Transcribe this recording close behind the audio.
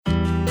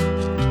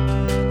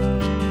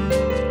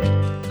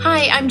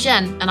Hi, I'm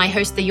Jen, and I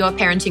host the Your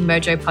Parenting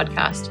Mojo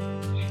podcast.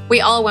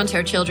 We all want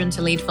our children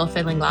to lead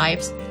fulfilling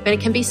lives, but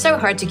it can be so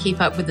hard to keep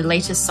up with the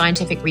latest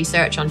scientific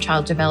research on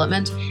child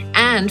development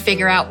and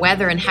figure out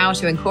whether and how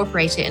to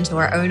incorporate it into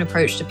our own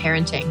approach to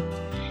parenting.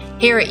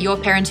 Here at Your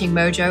Parenting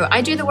Mojo,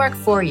 I do the work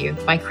for you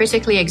by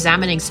critically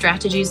examining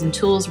strategies and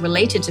tools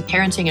related to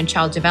parenting and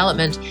child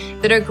development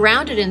that are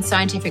grounded in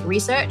scientific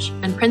research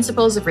and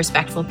principles of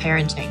respectful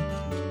parenting.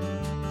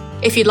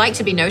 If you'd like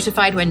to be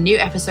notified when new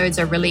episodes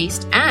are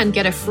released and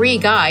get a free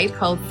guide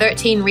called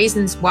 13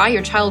 Reasons Why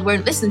Your Child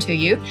Won't Listen to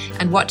You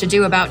and What to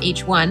Do About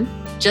Each One,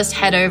 just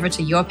head over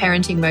to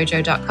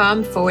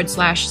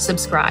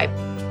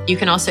yourparentingmojo.com/subscribe. You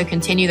can also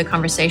continue the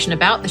conversation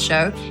about the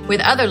show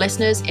with other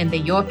listeners in the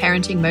Your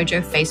Parenting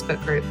Mojo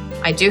Facebook group.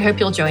 I do hope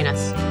you'll join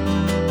us.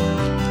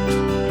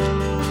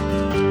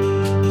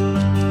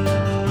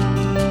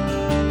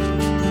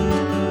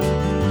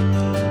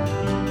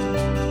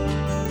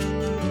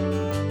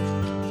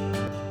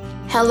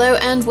 Hello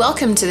and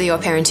welcome to the Your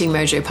Parenting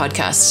Mojo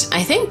podcast.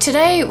 I think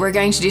today we're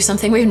going to do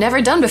something we've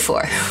never done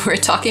before. We're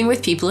talking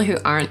with people who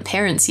aren't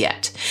parents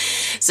yet.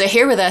 So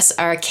here with us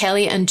are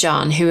Kelly and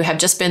John, who have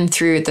just been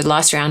through the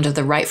last round of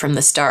the Right from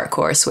the Start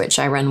course, which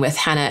I run with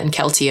Hannah and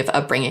Kelty of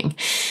Upbringing.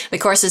 The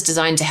course is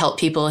designed to help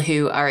people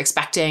who are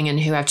expecting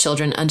and who have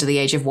children under the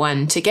age of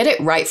 1 to get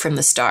it right from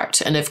the start.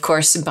 And of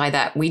course, by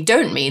that, we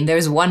don't mean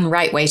there's one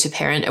right way to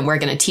parent and we're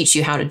going to teach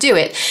you how to do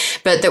it,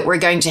 but that we're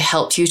going to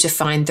help you to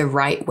find the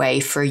right way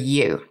for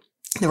you.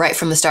 The Right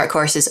from the Start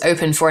course is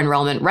open for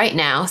enrollment right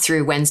now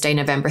through Wednesday,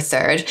 November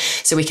 3rd,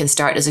 so we can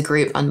start as a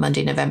group on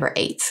Monday, November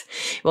 8th.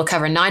 We'll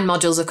cover 9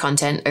 modules of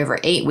content over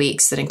 8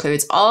 weeks that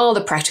includes all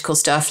the practical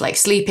stuff like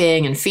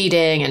sleeping and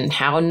feeding and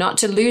how not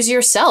to lose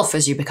yourself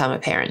as you become a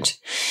parent.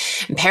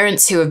 And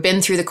parents who have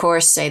been through the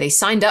course say they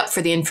signed up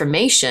for the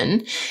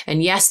information,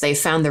 and yes, they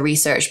found the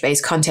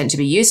research-based content to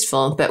be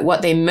useful, but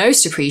what they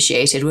most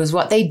appreciated was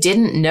what they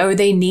didn't know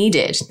they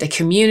needed, the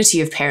community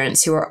of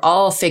parents who are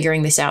all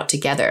figuring this out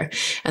together,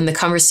 and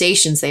the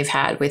conversations they've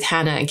had with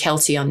Hannah and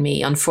Kelty on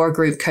me on 4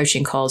 group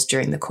coaching calls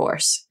during the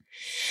course.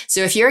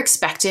 So if you're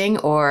expecting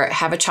or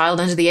have a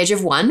child under the age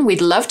of 1, we'd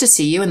love to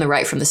see you in the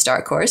Right from the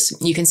Start course.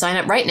 You can sign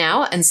up right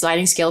now and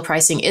sliding scale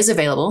pricing is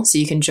available, so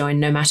you can join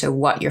no matter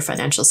what your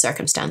financial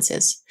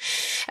circumstances.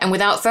 And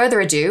without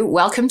further ado,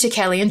 welcome to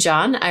Kelly and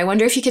John. I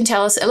wonder if you can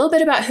tell us a little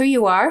bit about who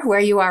you are,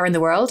 where you are in the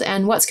world,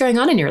 and what's going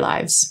on in your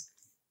lives.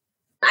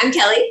 I'm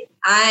Kelly.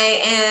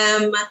 I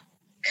am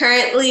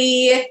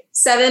currently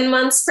 7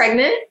 months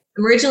pregnant.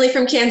 I'm originally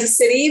from Kansas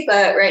City,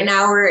 but right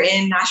now we're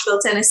in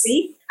Nashville,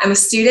 Tennessee. I'm a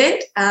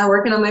student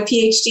working on my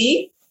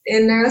PhD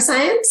in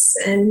neuroscience,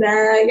 and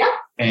yeah.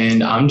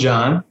 And I'm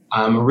John.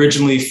 I'm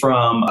originally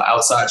from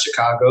outside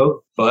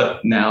Chicago,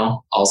 but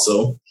now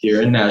also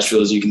here in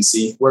Nashville, as you can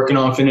see, working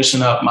on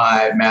finishing up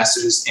my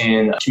master's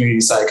in community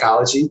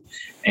psychology.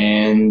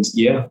 And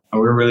yeah,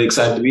 we're really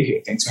excited to be here.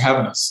 Thanks for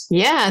having us.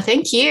 Yeah,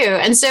 thank you.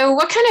 And so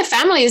what kind of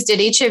families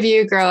did each of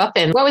you grow up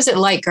in? What was it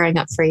like growing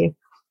up for you?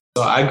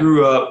 So I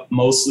grew up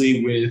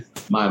mostly with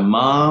my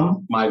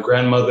mom, my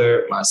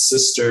grandmother, my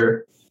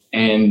sister,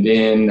 and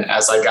then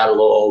as I got a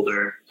little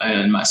older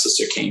and my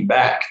sister came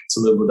back to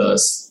live with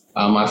us,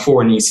 my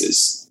 4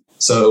 nieces.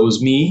 So it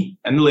was me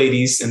and the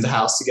ladies in the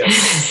house together.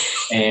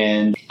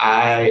 And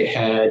I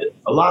had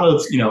a lot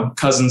of,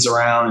 cousins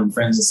around and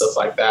friends and stuff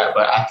like that.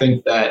 But I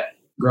think that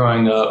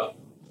growing up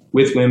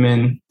with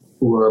women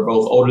who are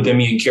both older than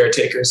me and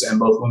caretakers, and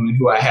both women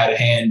who I had a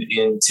hand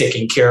in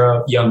taking care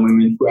of, young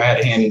women who I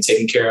had a hand in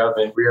taking care of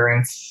and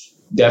rearing,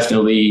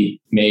 definitely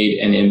made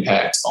an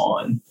impact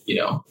on,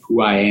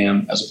 who I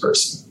am as a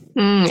person.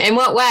 In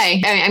what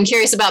way? I'm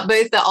curious about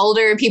both the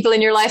older people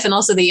in your life and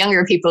also the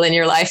younger people in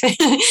your life.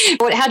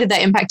 How did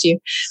that impact you?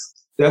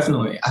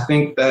 Definitely. I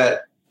think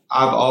that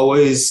I've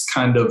always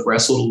kind of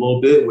wrestled a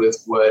little bit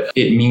with what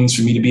it means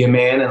for me to be a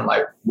man and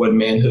like what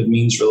manhood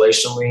means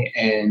relationally.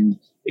 And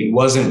it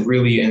wasn't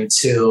really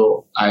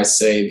until I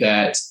say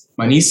that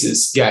my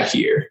nieces got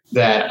here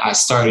that I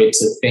started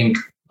to think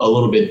a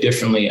little bit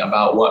differently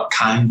about what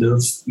kind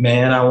of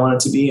man I wanted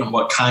to be and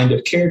what kind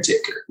of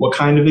caretaker, what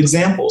kind of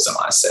examples am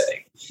I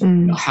setting?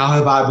 How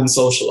have I been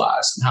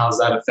socialized and how is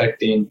that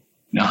affecting,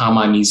 how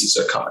my nieces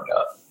are coming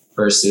up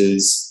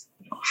versus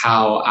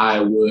how I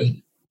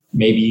would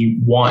maybe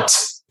want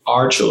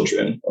our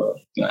children. Or,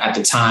 at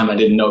the time I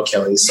didn't know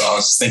Kelly, so I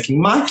was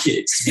thinking my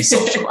kids to be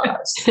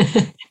socialized.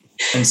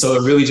 And so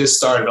it really just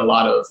started a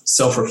lot of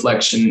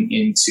self-reflection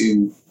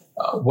into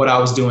what I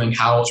was doing,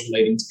 how I was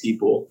relating to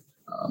people,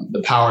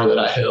 the power that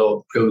I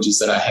held, privileges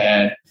that I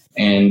had,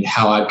 and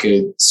how I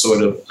could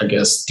sort of,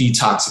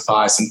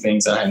 detoxify some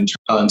things that I had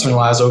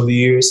internalized over the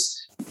years.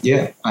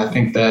 Yeah, I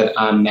think that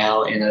I'm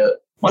now in a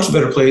much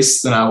better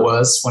place than I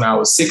was when I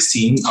was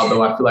 16,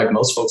 although I feel like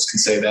most folks can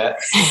say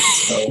that.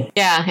 So.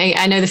 Yeah,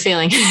 I know the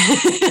feeling.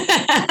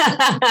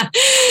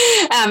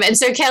 And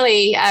so,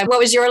 Kelly, what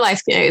was your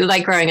life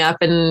like growing up?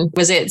 And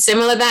was it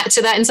similar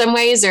to that in some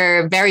ways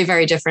or very,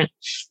 very different?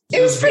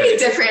 It was pretty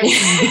different.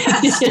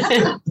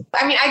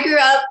 I mean, I grew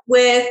up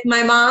with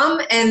my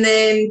mom and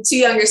then 2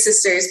 younger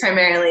sisters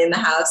primarily in the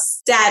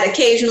house. Dad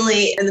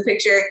occasionally in the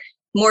picture,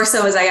 more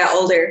so as I got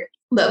older.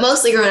 But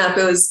mostly growing up,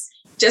 it was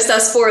just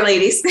us 4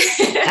 ladies.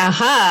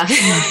 Uh-huh.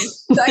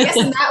 So I guess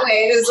in that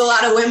way, there was a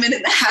lot of women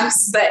in the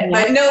house, but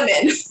no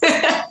men.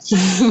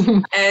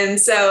 And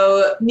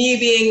so me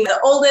being the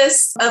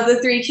oldest of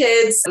the 3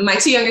 kids, my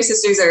 2 younger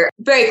sisters are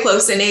very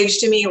close in age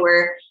to me,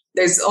 where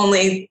there's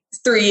only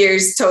 3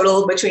 years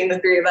total between the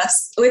 3 of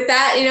us. With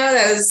that,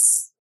 that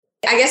was,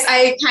 I guess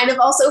I kind of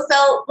also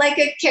felt like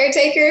a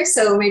caretaker.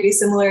 So maybe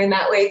similar in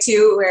that way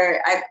too,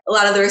 where a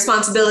lot of the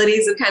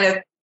responsibilities of kind of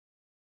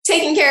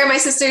taking care of my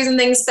sisters and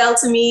things fell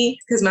to me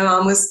because my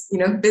mom was,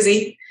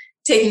 busy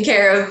taking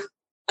care of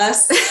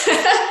us.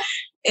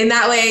 In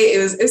that way, it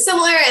was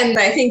similar, and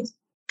I think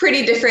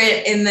pretty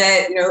different in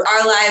that,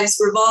 our lives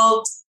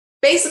revolved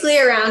basically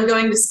around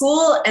going to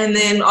school, and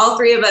then all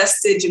 3 of us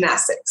did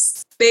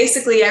gymnastics.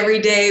 Basically every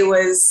day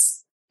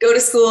was go to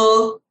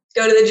school,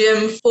 go to the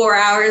gym 4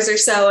 hours or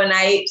so a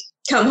night,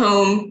 come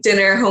home,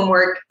 dinner,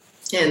 homework,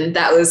 and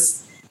that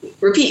was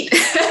repeat.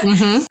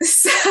 Mm-hmm.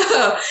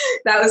 So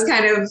that was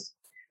kind of,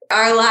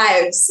 our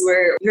lives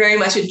were very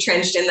much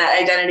entrenched in that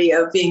identity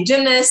of being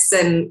gymnasts,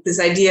 and this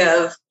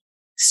idea of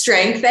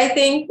strength, I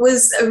think,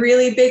 was a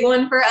really big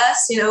one for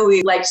us.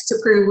 We liked to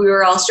prove we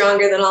were all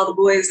stronger than all the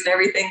boys and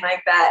everything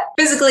like that,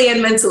 physically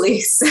and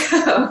mentally. So.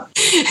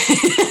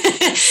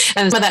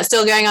 And that's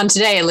still going on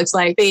today. It looks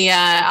like the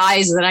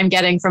eyes that I'm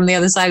getting from the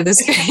other side of the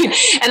screen.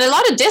 And a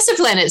lot of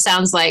discipline, it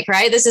sounds like,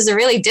 right? This is a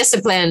really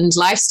disciplined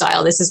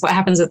lifestyle. This is what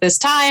happens at this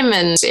time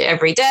and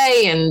every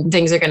day, and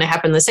things are going to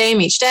happen the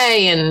same each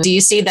day. And do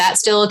you see that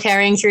still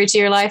carrying through to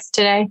your life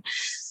today?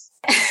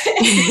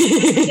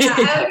 Yeah,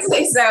 I would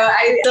say so.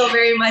 I still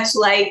very much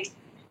like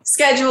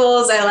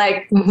schedules. I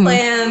like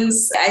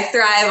plans. I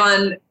thrive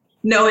on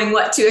knowing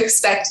what to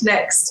expect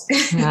next.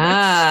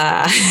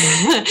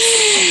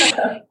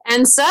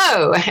 And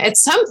so at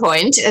some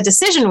point, a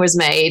decision was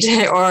made,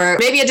 or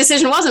maybe a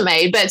decision wasn't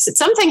made, but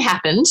something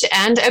happened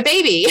and a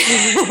baby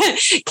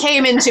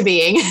came into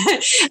being.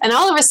 And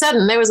all of a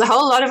sudden, there was a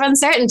whole lot of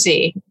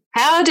uncertainty.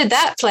 How did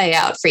that play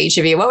out for each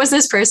of you? What was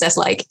this process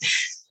like?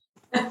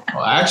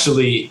 Well,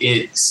 actually,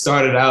 it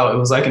started out, it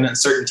was like an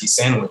uncertainty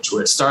sandwich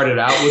where it started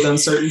out with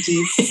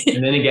uncertainty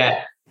and then it got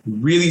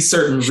really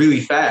certain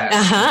really fast.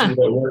 Uh-huh. It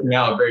ended up working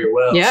out very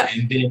well. Yep.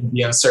 And then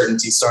the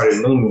uncertainty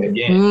started looming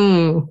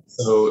again.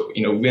 So,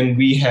 when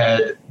we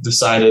had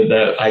decided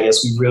that I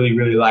guess we really,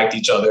 really liked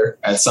each other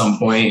at some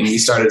point, and we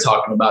started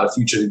talking about a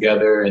future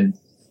together and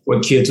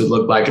what kids would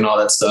look like and all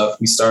that stuff,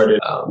 we started,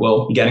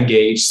 we got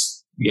engaged,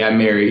 we got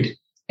married,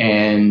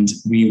 and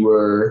we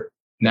were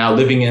now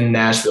living in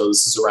Nashville.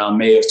 This is around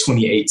May of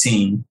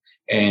 2018.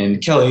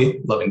 And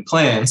Kelly, loving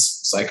plans,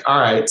 was like, all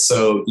right,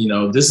 so,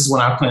 this is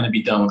when I plan to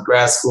be done with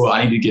grad school.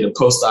 I need to get a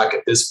postdoc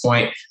at this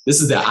point.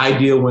 This is the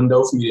ideal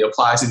window for me to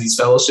apply to these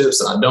fellowships.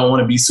 And I don't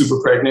want to be super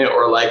pregnant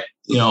or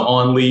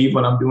on leave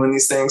when I'm doing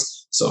these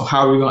things. So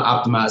how are we going to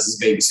optimize this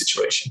baby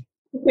situation?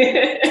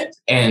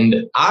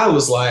 And I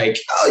was like,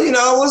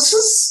 let's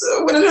just,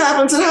 when it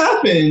happens, it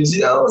happens.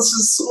 It's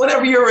just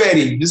whenever you're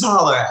ready, just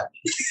holler at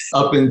me.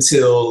 Up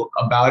until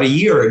about a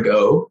year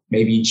ago,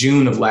 maybe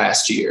June of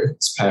last year,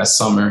 this past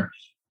summer,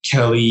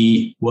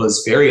 Kelly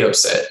was very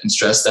upset and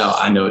stressed out,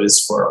 I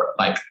noticed, for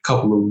like a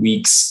couple of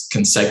weeks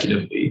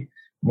consecutively.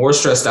 More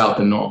stressed out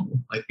than normal,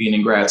 like being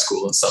in grad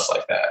school and stuff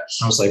like that.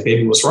 I was like,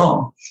 baby, what's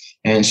wrong?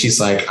 And she's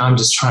like, I'm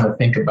just trying to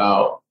think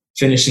about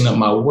finishing up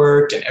my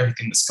work and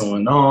everything that's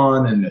going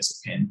on, and there's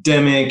a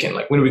pandemic, and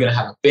when are we going to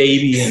have a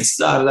baby, and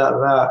da da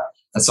da.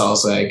 And so I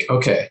was like,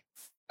 okay,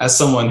 as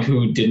someone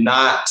who did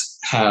not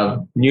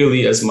have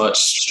nearly as much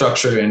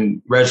structure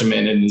and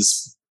regimen and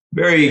is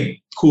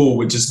very cool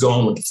with just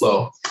going with the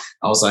flow,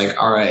 I was like,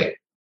 all right,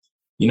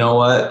 you know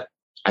what?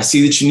 I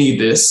see that you need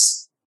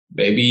this.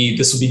 Maybe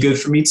this will be good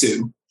for me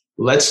too.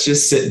 Let's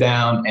just sit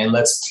down and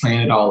let's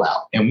plan it all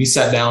out. And we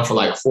sat down for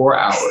 4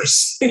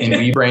 hours and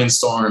we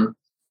brainstormed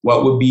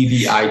what would be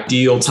the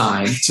ideal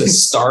time to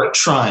start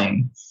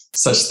trying,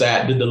 such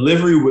that the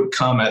delivery would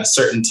come at a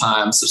certain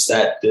time, such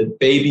that the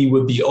baby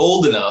would be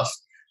old enough,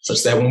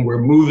 such that when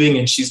we're moving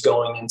and she's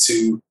going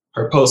into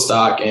her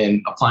postdoc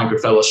and applying for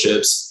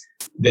fellowships,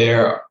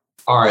 there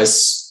are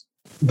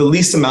the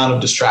least amount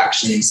of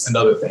distractions and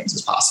other things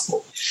as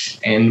possible.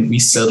 And we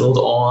settled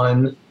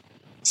on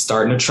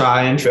starting to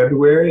try in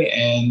February,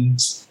 and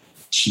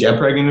she got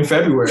pregnant in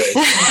February.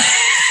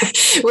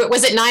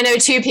 Was it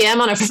 9:02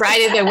 p.m. on a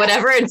Friday, or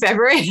whatever, in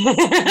February?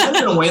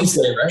 That's on a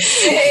Wednesday, right?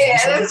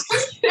 Yeah,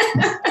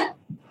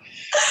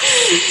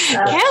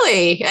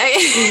 Kelly,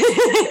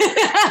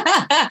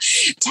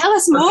 tell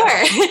us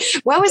more.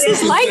 What was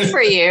this like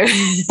for you?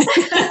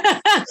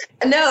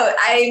 No,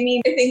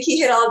 I think he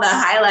hit all the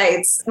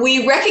highlights.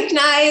 We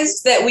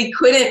recognized that we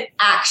couldn't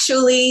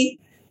actually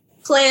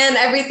plan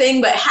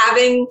everything, but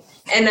having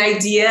an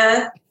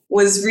idea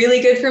was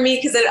really good for me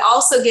because it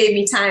also gave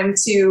me time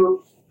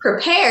to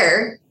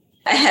prepare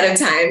ahead of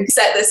time,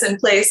 set this in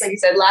place, like you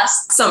said,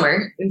 last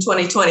summer in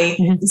 2020.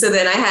 Mm-hmm. So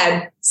then I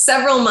had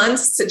several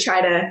months to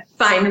try to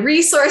find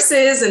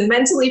resources and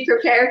mentally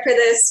prepare for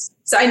this.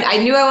 So I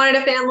knew I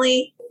wanted a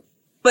family,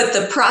 but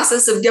the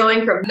process of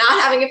going from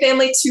not having a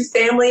family to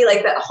family,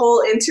 like that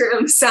whole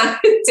interim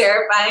sounded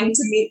terrifying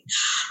to me.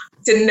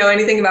 Didn't know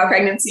anything about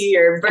pregnancy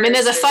or birth. I mean,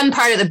 there's a fun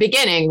part at the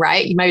beginning,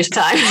 right? Most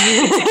time.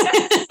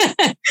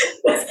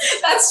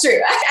 That's true.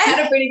 I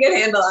had a pretty good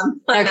handle on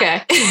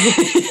okay.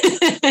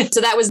 So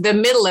that was the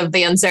middle of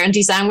the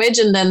uncertainty sandwich,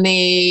 and then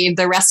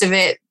the rest of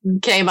it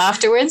came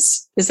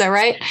afterwards. Is that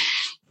right?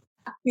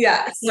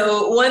 Yeah.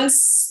 So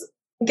once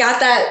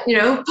got that,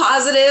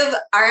 positive,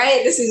 all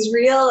right, this is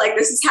real, like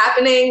this is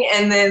happening.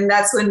 And then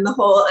that's when the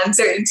whole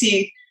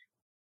uncertainty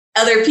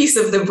other piece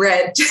of the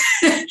bread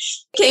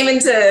came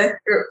into,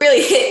 or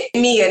really hit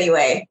me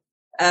anyway,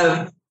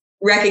 of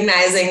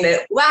recognizing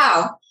that,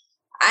 wow,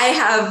 I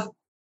have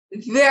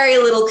very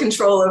little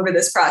control over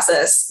this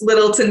process,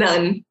 little to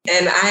none,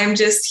 and I'm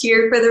just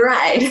here for the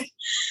ride.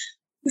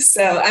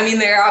 So, I mean,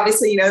 there are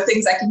obviously,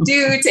 things I can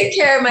do, take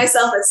care of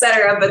myself,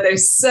 etc., but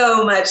there's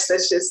so much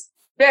that's just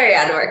very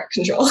out of our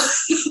control.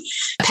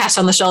 Pat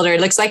on the shoulder.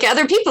 It looks like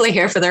other people are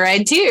here for the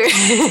ride too.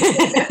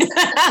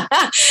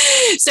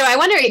 So I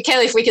wonder,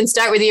 Kelly, if we can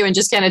start with you and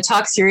just kind of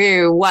talk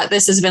through what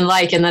this has been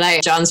like, and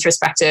then John's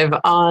perspective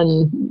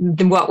on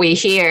what we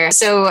hear.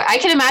 So I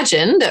can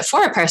imagine that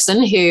for a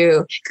person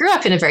who grew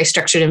up in a very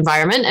structured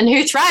environment and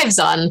who thrives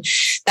on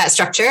that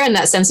structure and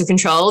that sense of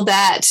control,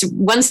 that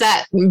once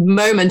that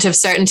moment of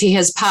certainty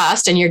has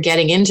passed and you're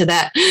getting into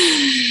that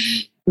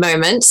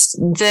moment,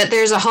 that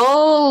there's a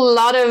whole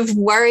lot of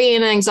worry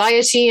and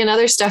anxiety and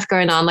other stuff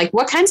going on. Like,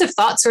 what kinds of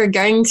thoughts were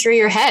going through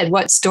your head?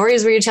 What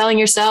stories were you telling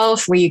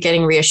yourself? Were you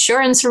getting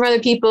reassurance from other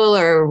people,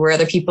 or were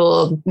other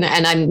people,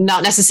 and I'm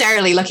not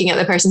necessarily looking at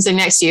the person sitting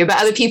next to you,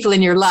 but other people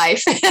in your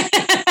life,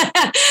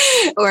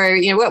 or,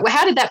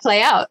 how did that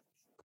play out?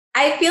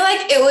 I feel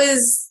like it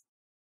was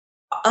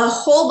a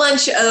whole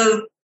bunch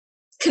of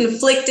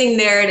conflicting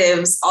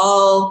narratives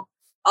all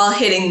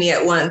hitting me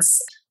at once.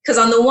 Because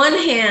on the one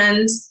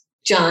hand,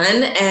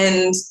 John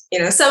and,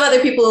 some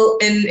other people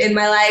in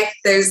my life,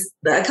 there's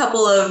a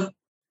couple of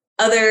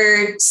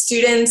other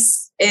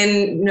students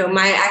in,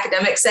 my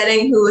academic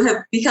setting who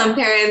have become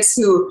parents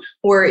who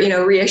were,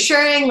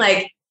 reassuring,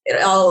 like, it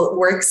all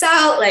works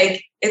out,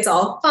 like, it's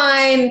all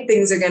fine,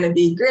 things are going to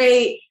be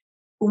great,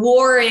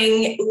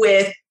 warring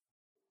with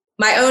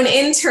my own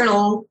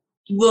internal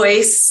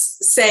voice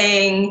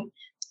saying,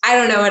 I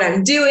don't know what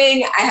I'm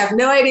doing. I have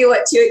no idea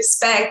what to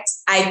expect.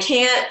 I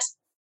can't,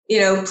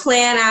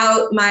 plan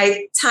out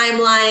my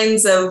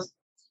timelines of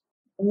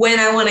when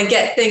I want to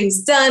get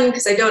things done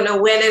because I don't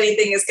know when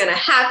anything is going to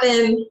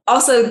happen.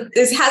 Also,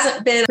 this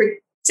hasn't been a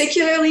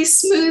particularly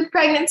smooth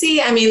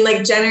pregnancy. I mean,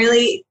 like,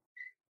 generally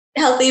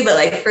healthy, but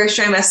like first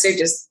trimester,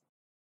 just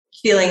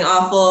feeling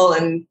awful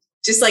and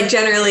just like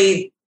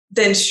generally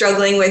then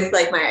struggling with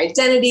like my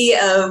identity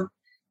of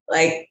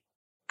like,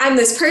 I'm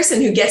this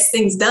person who gets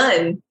things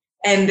done.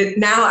 And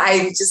now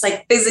I just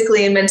like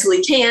physically and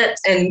mentally can't,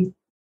 and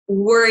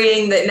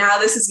worrying that now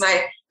this is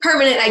my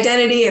permanent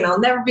identity and I'll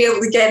never be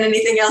able to get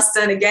anything else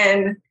done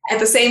again. At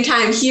the same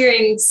time,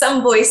 hearing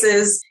some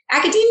voices.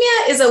 Academia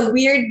is a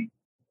weird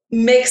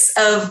mix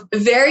of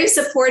very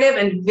supportive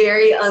and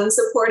very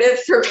unsupportive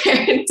for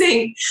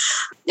parenting.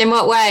 In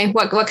what way?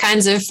 What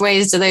kinds of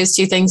ways do those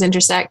two things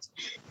intersect?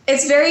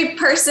 It's very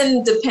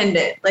person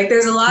dependent. Like,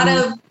 there's a lot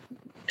of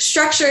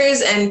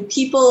structures and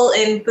people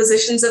in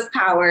positions of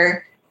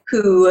power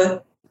who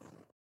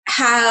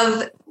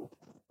have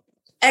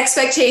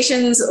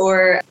expectations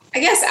or, I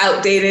guess,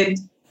 outdated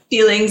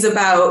feelings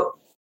about,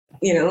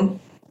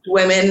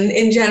 women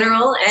in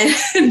general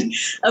and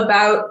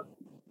about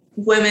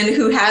women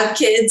who have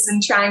kids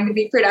and trying to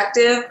be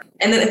productive.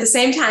 And then at the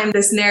same time,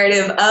 this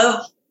narrative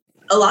of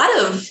a lot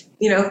of,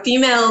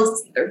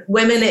 females or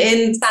women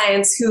in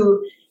science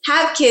who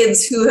have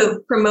kids who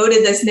have promoted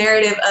this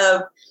narrative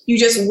of you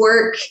just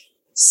work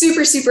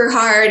super, super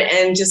hard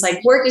and just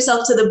like work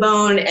yourself to the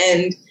bone.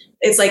 And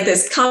it's like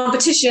this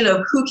competition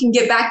of who can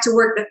get back to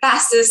work the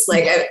fastest.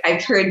 Like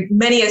I've heard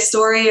many a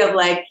story of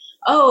like,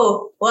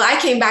 oh, well, I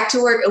came back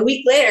to work a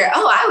week later.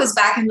 Oh, I was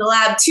back in the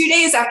lab 2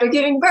 days after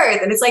giving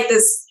birth. And it's like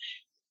this.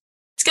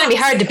 It's going to be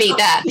hard to beat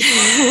that.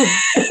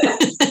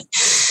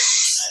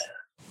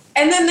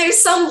 And then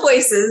there's some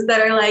voices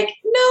that are like,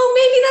 no,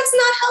 maybe that's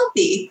not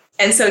healthy.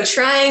 And so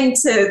trying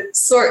to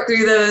sort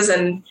through those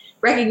and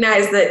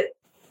recognize that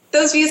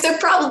those views are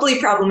probably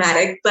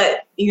problematic,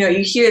 but you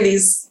hear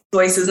these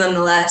voices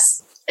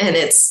nonetheless. And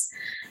it's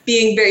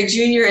being very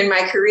junior in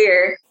my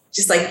career,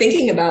 just like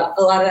thinking about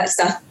a lot of that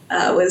stuff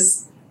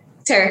was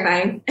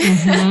terrifying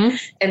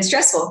and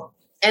stressful.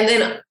 And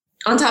then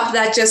on top of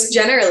that, just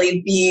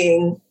generally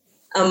being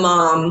a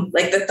mom,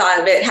 like the thought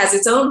of it has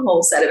its own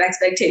whole set of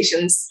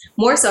expectations.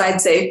 More so,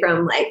 I'd say,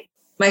 from like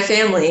my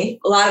family.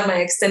 A lot of my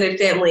extended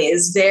family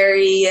is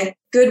very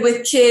good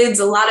with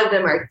kids. A lot of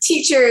them are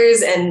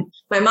teachers, and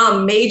my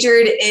mom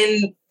majored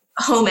in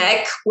home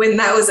ec when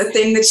that was a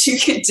thing that you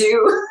could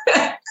do.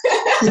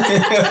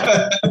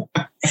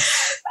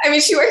 I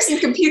mean, she works in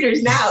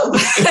computers now.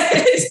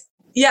 But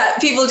yeah,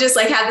 people just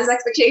like have this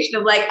expectation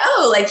of like,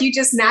 oh, like you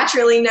just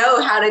naturally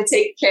know how to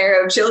take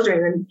care of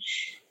children.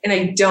 And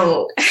I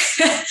don't.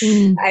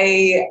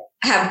 I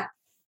have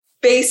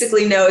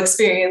basically no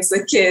experience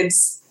with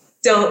kids.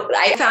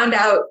 I found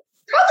out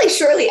probably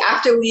shortly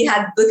after we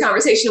had the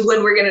conversation of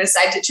when we're going to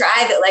decide to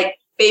try that, like,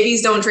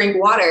 babies don't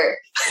drink water.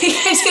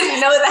 I didn't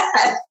know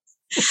that.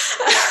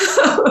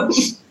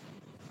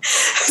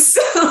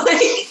 So,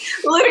 like,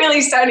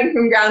 literally starting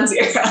from ground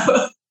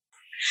zero.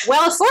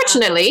 Well,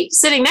 fortunately,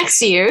 sitting next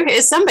to you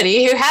is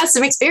somebody who has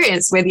some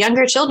experience with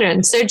younger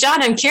children. So,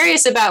 John, I'm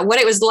curious about what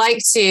it was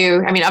like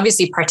to, I mean,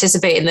 obviously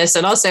participate in this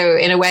and also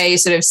in a way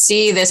sort of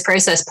see this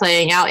process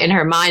playing out in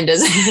her mind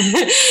as,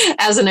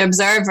 as an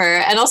observer,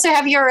 and also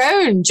have your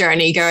own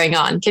journey going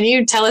on. Can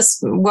you tell us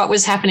what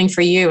was happening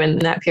for you in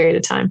that period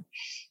of time?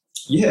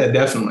 Yeah,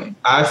 definitely.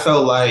 I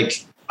felt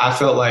like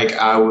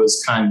I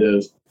was kind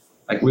of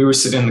like, we were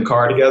sitting in the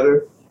car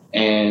together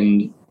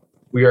and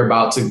we are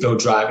about to go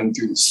driving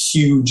through this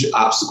huge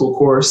obstacle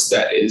course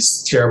that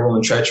is terrible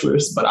and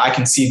treacherous, but I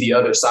can see the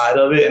other side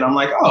of it. And I'm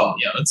like, oh,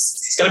 yeah,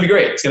 it's going to be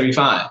great. It's going to be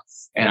fine.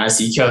 And I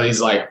see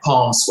Kelly's like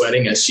palms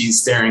sweating as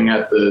she's staring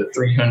at the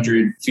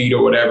 300 feet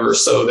or whatever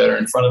so that are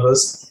in front of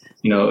us.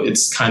 You know, it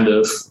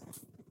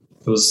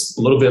was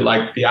a little bit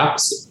like the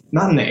opposite.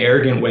 Not in an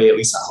arrogant way, at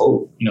least I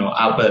hope,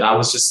 but I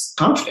was just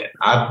confident.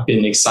 I've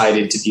been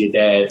excited to be a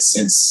dad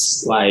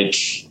since like,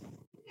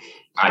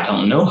 I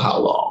don't know how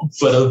long,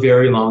 but a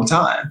very long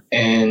time.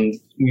 And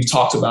we've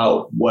talked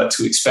about what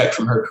to expect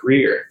from her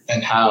career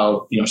and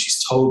how,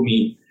 she's told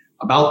me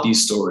about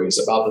these stories,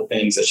 about the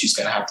things that she's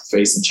going to have to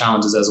face and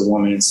challenges as a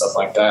woman and stuff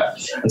like that.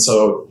 And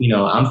so,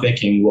 I'm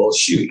thinking, well,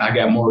 shoot, I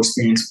got more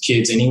experience with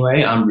kids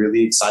anyway. I'm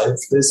really excited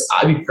for this.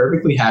 I'd be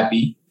perfectly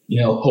happy,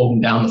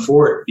 holding down the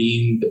fort,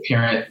 being the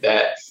parent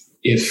that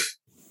if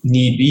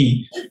need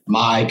be,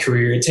 my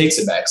career takes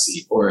a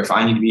backseat. Or if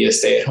I need to be a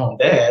stay-at-home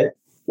dad,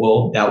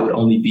 well, that would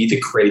only be the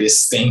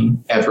greatest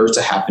thing ever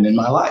to happen in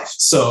my life.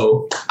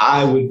 So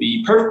I would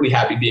be perfectly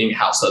happy being a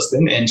house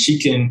husband, and she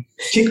can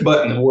kick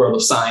butt in the world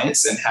of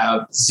science and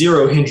have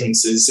zero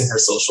hindrances in her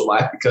social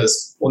life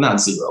because, well,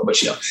 not zero,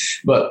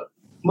 but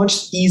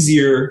much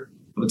easier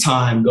of a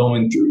time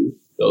going through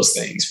those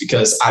things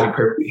because I'd be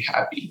perfectly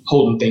happy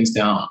holding things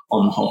down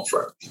on the home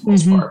front for the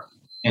most part.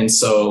 And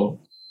so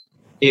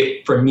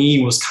it, for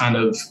me, was kind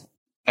of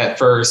at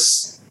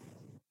first,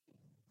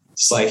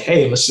 it's like,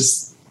 hey, let's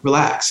just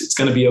relax. It's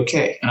going to be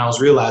okay. And I was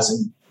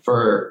realizing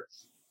for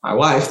my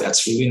wife,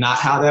 that's really not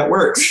how that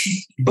works.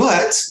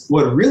 But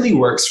what really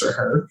works for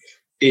her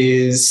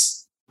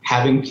is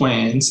having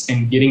plans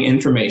and getting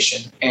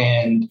information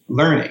and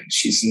learning.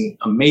 She's an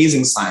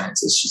amazing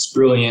scientist. She's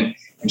brilliant.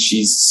 And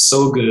she's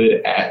so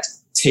good at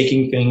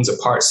taking things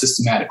apart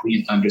systematically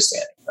and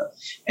understanding them.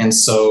 And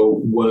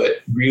so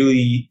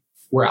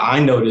where I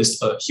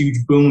noticed a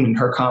huge boom in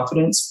her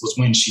confidence was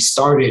when she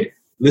started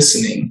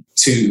listening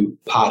to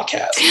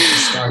podcasts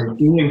and started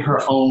doing her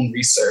own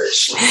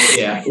research.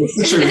 Yeah, it's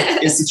the truth.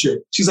 It's the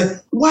truth. She's like,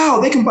 wow,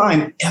 they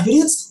combine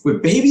evidence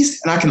with babies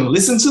and I can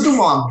listen to them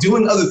while I'm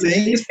doing other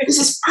things. This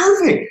is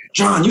perfect.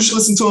 John, you should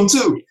listen to them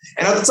too.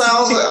 And at the time I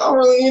was like, I don't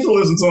really need to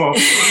listen to them.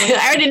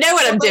 I already know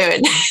what I'm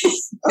doing.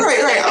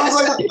 Right. I was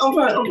like, I'm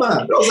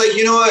fine. I was like,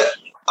 you know what?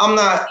 I'm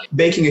not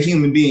baking a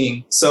human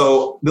being.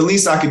 So the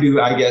least I could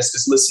do, I guess,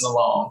 is listen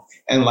along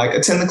and like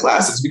attend the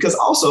classes because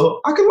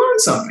also I can learn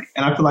something.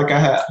 And I feel like I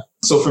have.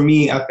 So for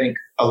me, I think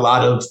a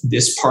lot of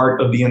this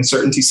part of the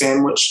uncertainty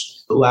sandwich,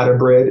 the ladder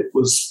bread,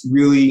 was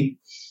really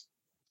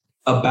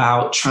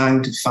about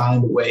trying to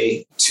find a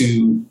way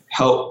to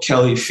help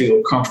Kelly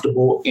feel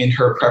comfortable in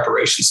her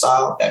preparation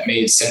style that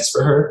made sense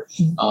for her,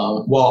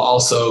 while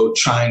also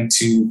trying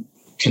to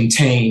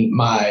contain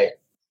my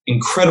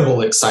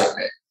incredible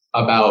excitement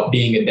about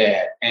being a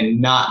dad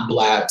and not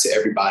blab to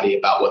everybody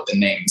about what the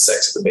name and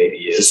sex of the baby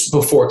is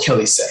before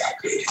Kelly said I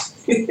could.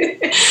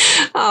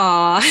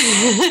 Aw.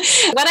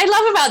 What I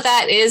love about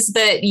that is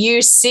that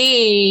you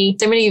see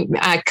so many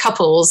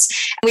couples,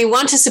 and we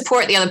want to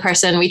support the other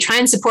person. We try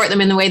and support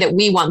them in the way that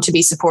we want to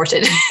be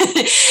supported.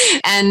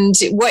 And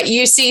what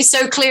you see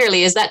so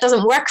clearly is that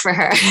doesn't work for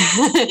her.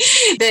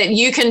 That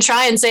you can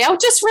try and say, oh,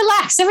 just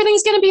relax.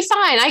 Everything's going to be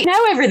fine. I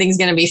know everything's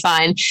going to be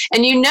fine.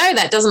 And you know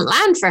that doesn't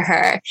land for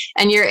her.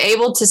 And you're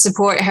able to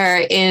support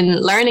her in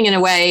learning in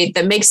a way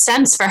that makes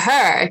sense for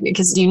her,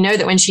 because you know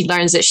that when she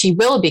learns that she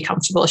will be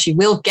comfortable, she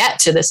will get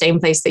to the same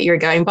place that you're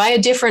going by a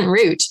different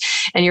route,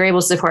 and you're able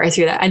to support her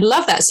through that. I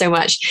love that so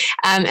much.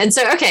 And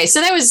so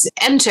that was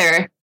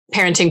enter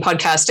parenting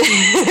podcast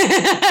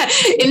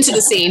into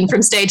the scene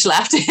from stage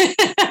left.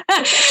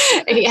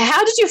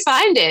 How did you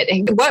find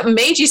it? What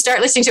made you start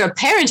listening to a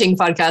parenting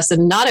podcast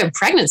and not a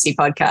pregnancy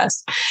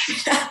podcast?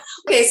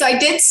 Okay, so I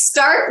did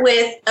start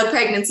with a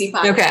pregnancy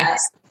podcast.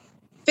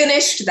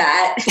 finished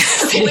that.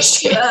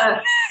 Finished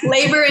the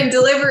labor and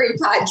delivery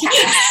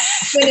podcast.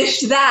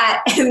 Finished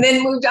that, and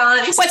then moved on.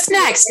 What's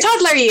next?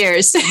 Toddler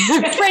years.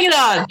 Bring it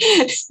on.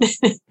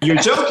 You're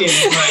joking.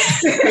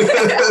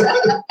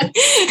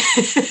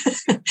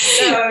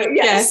 So,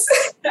 yes.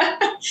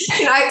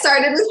 I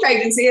started with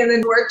pregnancy and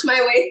then worked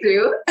my way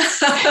through.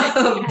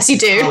 Yes, you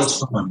do. College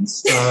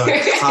funds,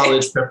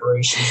 college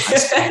preparation, high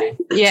school.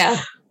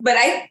 Yeah. But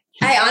I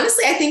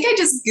honestly, I think I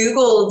just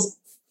Googled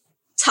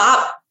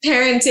top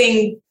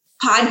parenting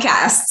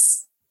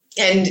podcasts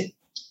and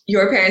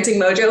Your Parenting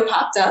Mojo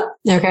popped up.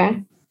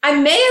 Okay. I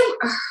may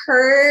have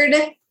heard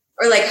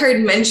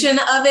mention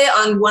of it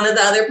on one of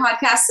the other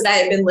podcasts that I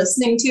had been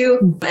listening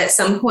to at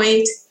some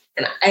point.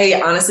 And I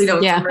honestly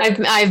don't remember.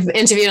 I've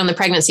interviewed on the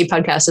pregnancy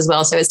podcast as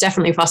well. So it's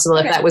definitely possible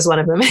if that was one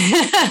of them.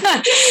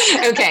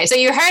 Okay. So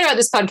you heard about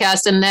this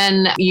podcast and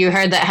then you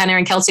heard that Hannah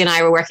and Kelsey and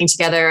I were working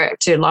together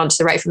to launch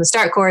the Right from the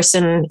Start course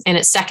in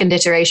its second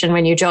iteration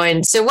when you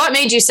joined. So what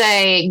made you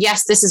say,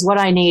 yes, this is what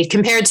I need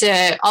compared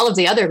to all of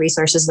the other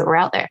resources that were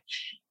out there?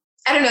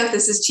 I don't know if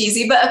this is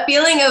cheesy, but a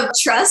feeling of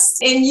trust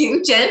in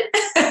you, Jen,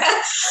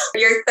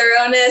 your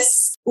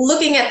thoroughness,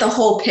 looking at the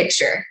whole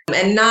picture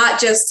and not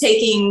just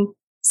taking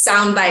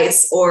sound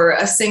bites or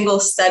a single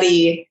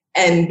study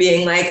and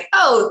being like,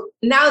 oh,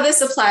 now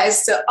this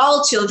applies to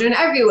all children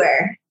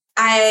everywhere.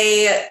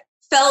 I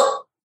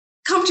felt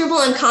comfortable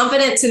and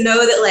confident to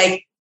know that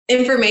like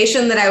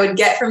information that I would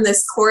get from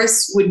this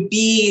course would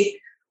be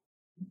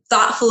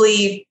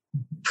thoughtfully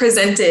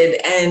presented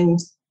and,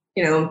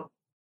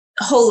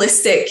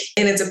 holistic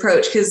in its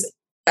approach. Because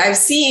I've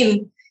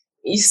seen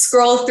you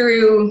scroll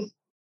through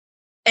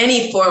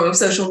any form of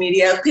social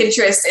media,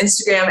 Pinterest,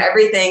 Instagram,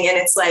 everything, and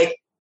it's like,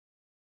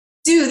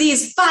 do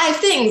these 5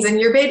 things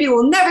and your baby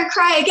will never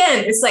cry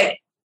again. It's like,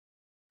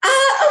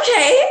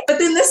 okay. But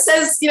then this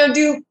says,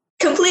 do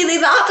completely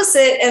the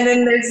opposite. And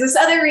then there's this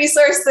other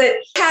resource that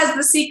has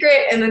the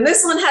secret. And then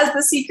this one has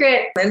the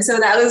secret. And so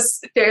that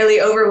was fairly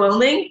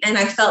overwhelming. And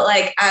I felt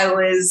like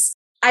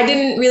I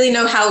didn't really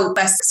know how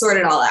best to sort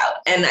it all out.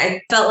 And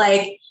I felt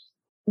like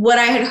what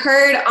I had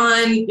heard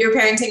on Your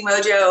Parenting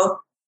Mojo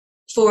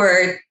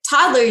for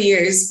toddler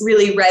years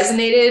really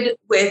resonated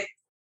with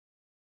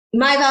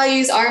my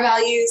values, our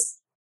values,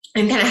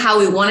 and kind of how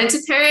we wanted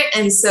to parent.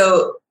 And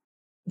so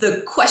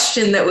the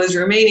question that was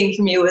remaining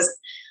for me was,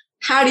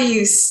 how do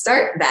you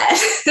start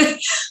that?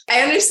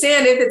 I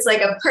understand if it's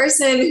like a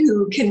person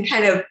who can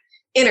kind of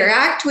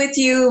interact with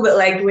you, but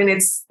like when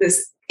it's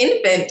this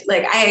infant,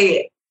 like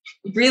I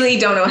really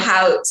don't know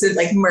how to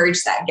like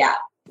merge that gap.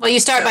 Well, you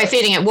start by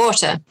feeding it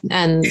water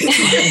and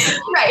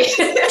right.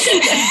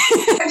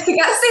 You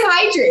gotta stay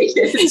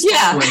hydrated.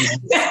 Yeah.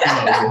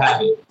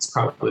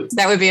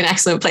 That would be an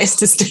excellent place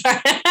to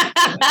start.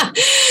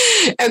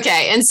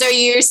 Okay. And so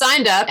you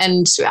signed up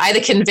and either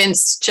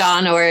convinced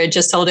John or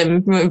just told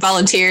him,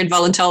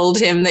 voluntold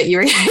him that you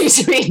were going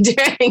to be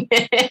doing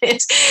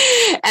it.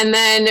 And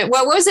then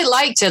what was it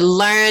like to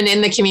learn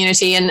in the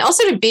community and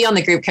also to be on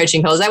the group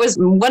coaching calls? That was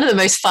one of the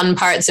most fun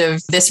parts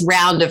of this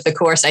round of the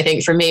course, I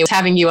think, for me,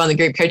 having you on the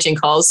group coaching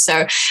calls.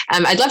 So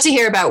I'd love to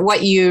hear about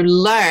what you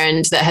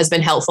learned that has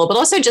been helpful, but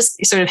also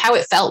just sort of how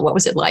it felt. What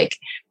was it like?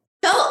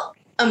 Felt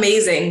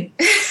amazing.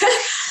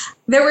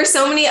 There were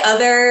so many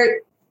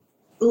other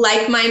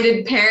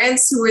like-minded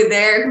parents who were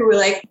there who were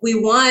like, we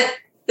want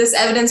this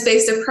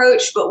evidence-based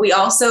approach, but we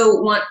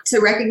also want to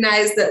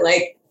recognize that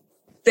like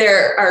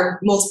there are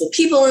multiple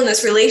people in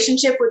this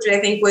relationship, which I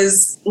think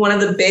was one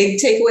of the big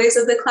takeaways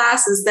of the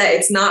class, is that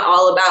it's not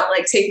all about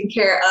like taking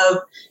care of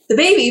the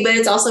baby, but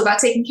it's also about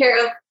taking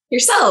care of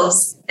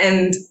yourselves.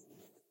 And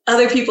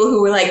other people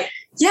who were like,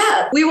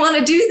 yeah, we want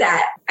to do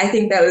that. I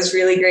think that was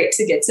really great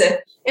to get to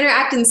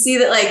interact and see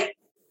that, like,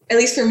 at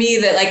least for me,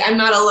 that like I'm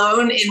not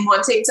alone in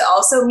wanting to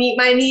also meet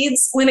my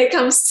needs when it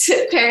comes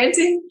to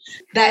parenting.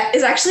 That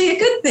is actually a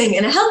good thing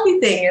and a healthy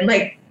thing, and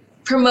like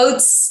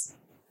promotes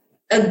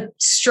a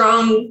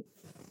strong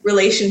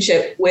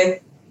relationship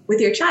with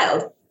your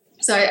child.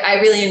 So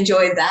I really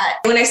enjoyed that.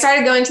 When I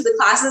started going to the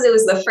classes, it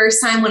was the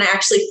first time when I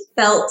actually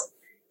felt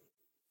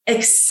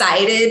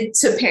excited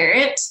to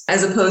parent,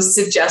 as opposed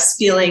to just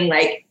feeling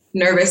like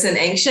nervous and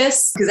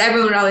anxious. Because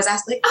everyone would always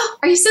ask, like, oh,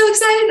 are you so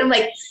excited? And I'm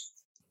like,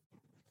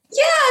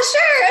 yeah,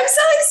 sure, I'm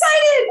so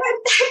excited. I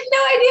have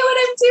no idea what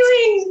I'm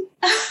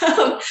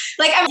doing.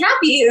 Like, I'm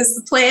happy is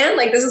the plan.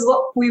 Like, this is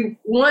what we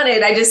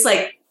wanted. I just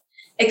like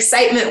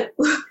excitement.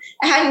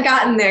 I hadn't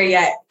gotten there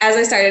yet. As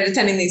I started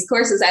attending these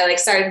courses, I like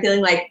started feeling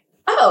like,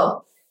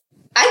 oh,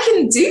 I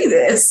can do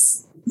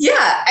this.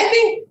 Yeah, I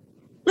think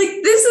like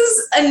this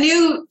is a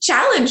new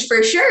challenge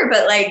for sure,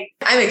 but like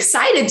I'm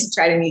excited to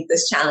try to meet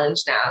this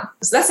challenge now.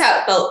 So that's how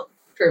it felt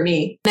for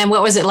me. And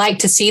what was it like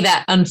to see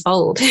that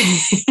unfold?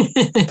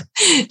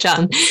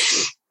 John?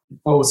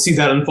 Oh, see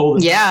that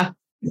unfold? Yeah.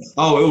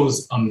 Oh, it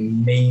was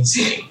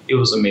amazing. It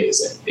was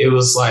amazing. It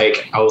was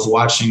like I was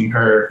watching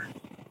her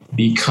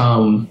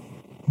become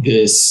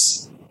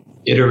this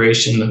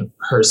iteration of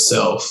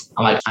herself.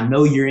 I'm like, I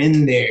know you're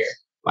in there.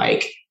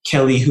 Like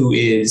Kelly, who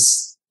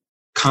is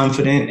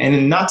confident,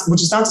 and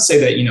which is not to say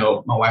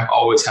that, my wife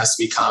always has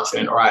to be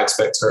confident, or I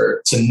expect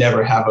her to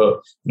never have a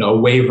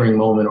wavering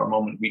moment or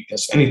moment of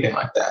weakness or anything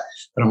like that.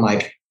 But I'm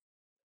like,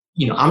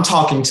 I'm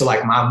talking to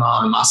like my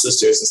mom and my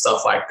sisters and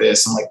stuff like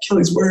this. I'm like,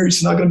 Kelly's worried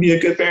she's not going to be a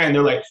good parent.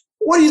 They're like,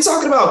 what are you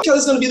talking about?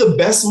 Kelly's going to be the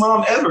best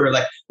mom ever.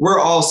 Like, we're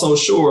all so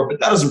sure, but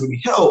that doesn't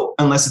really help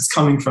unless it's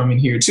coming from in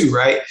here too,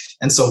 right?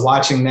 And so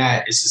watching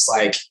that is just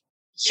like,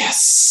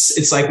 yes,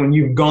 it's like when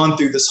you've gone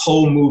through this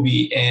whole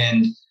movie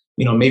and,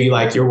 maybe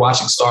like you're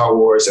watching Star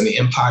Wars and the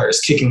Empire is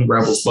kicking the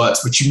rebels'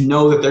 butts, but you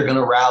know that they're going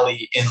to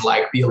rally in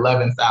like the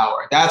 11th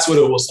hour. That's what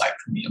it was like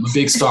for me. I'm a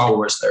big Star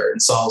Wars nerd.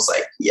 And so I was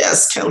like,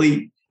 yes,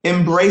 Kelly,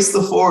 embrace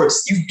the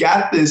Force. You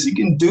got this. You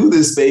can do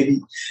this,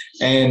 baby.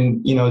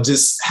 And,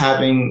 just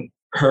having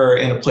her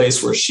in a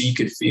place where she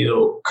could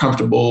feel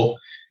comfortable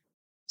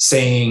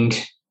saying,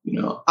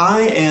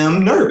 I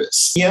am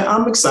nervous. Yeah,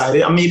 I'm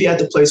excited. I'm maybe at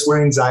the place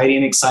where anxiety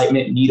and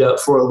excitement meet up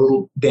for a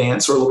little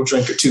dance or a little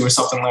drink or two or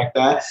something like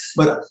that.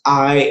 But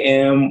I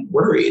am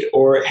worried,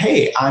 or,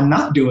 hey, I'm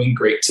not doing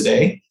great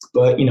today,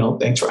 but,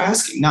 thanks for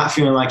asking. Not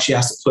feeling like she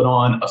has to put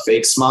on a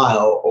fake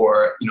smile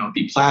or,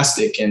 be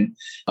plastic and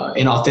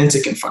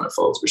inauthentic in front of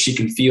folks, but she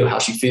can feel how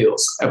she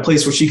feels. A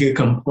place where she could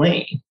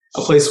complain,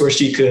 a place where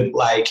she could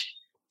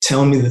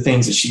tell me the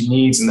things that she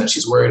needs and that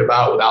she's worried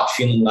about without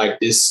feeling like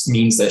this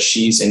means that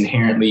she's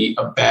inherently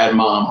a bad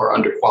mom or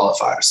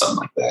underqualified or something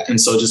like that. And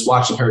so just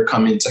watching her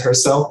come into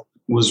herself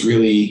was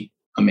really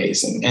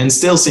amazing, and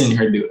still seeing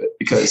her do it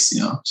because,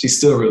 she's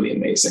still really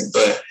amazing,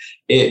 but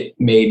it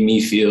made me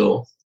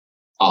feel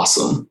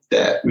awesome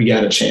that we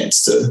got a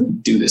chance to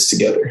do this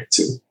together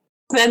too.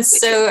 That's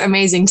so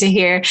amazing to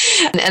hear.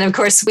 And of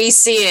course, we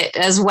see it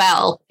as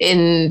well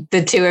in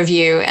the two of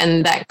you,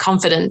 and that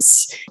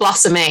confidence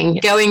blossoming,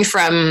 going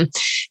from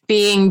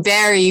being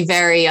very,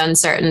 very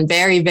uncertain,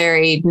 very,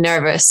 very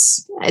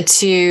nervous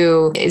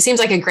to, it seems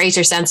like a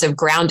greater sense of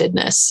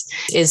groundedness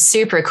is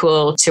super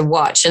cool to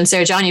watch. And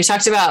so, John, you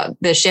talked about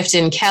the shift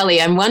in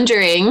Kelly. I'm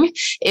wondering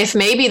if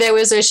maybe there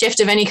was a shift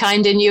of any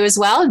kind in you as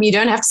well. You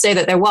don't have to say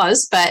that there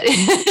was, but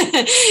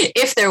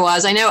if there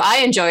was, I know I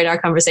enjoyed our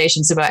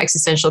conversations about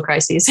existential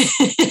crises.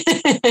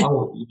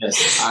 Oh,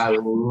 yes, I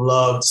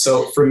loved.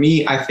 So for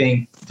me, I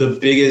think the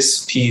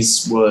biggest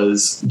piece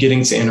was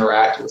getting to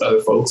interact with other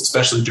folks,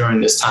 especially during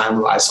this time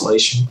of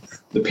isolation,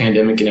 the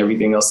pandemic and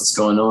everything else that's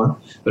going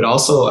on. But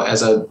also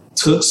as I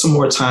took some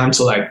more time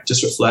to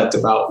just reflect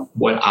about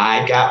what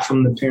I got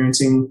from the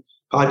parenting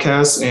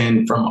podcast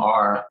and from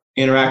our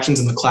interactions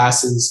in the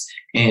classes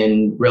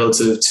and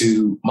relative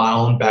to my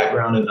own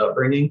background and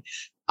upbringing,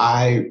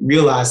 I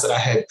realized that I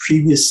had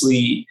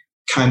previously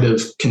kind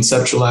of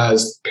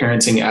conceptualized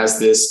parenting as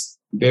this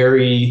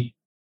very,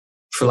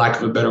 for lack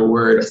of a better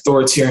word,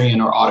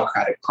 authoritarian or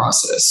autocratic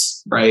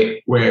process,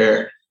 right?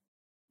 Where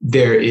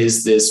there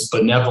is this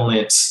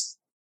benevolent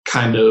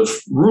kind of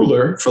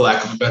ruler, for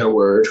lack of a better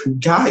word, who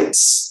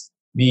guides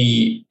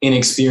the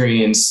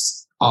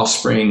inexperienced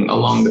offspring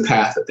along the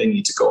path that they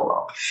need to go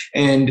along.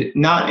 And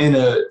not in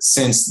a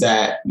sense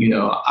that,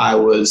 I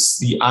was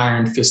the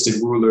iron-fisted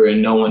ruler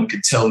and no one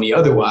could tell me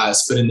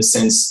otherwise, but in the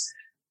sense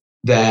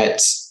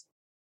that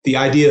the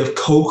idea of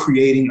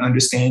co-creating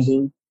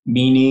understanding,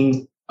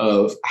 meaning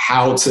of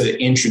how to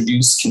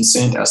introduce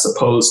consent as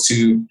opposed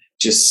to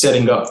just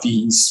setting up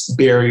these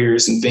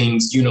barriers and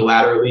things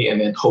unilaterally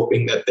and then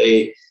hoping that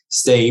they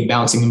stay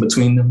bouncing in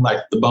between them like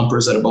the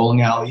bumpers at a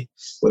bowling alley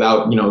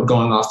without,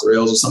 going off the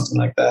rails or something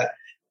like that.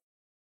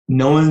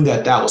 Knowing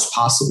that that was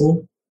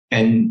possible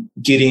and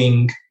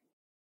getting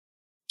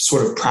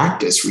sort of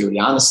practice, really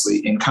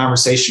honestly, in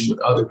conversation with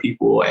other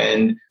people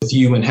and with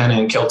you and Hannah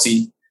and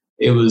Kelty,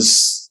 it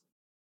was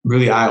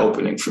really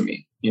eye-opening for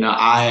me.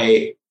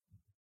 I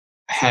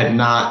had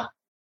not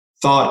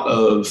thought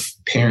of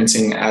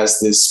parenting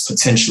as this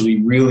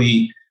potentially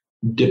really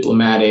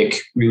diplomatic,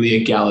 really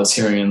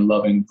egalitarian,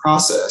 loving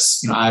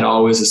process. I'd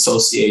always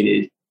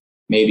associated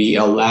maybe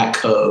a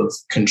lack of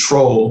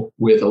control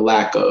with a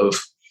lack of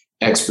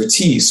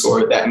expertise,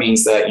 or that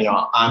means that,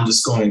 I'm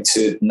just going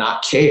to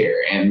not care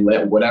and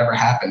let whatever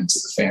happen to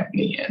the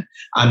family. And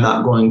I'm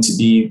not going to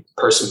be the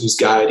person who's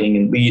guiding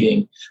and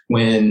leading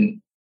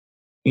when,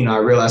 I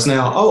realize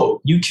now,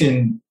 you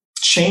can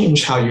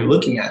change how you're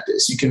looking at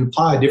this. You can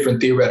apply a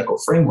different theoretical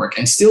framework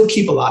and still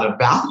keep a lot of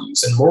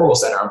values and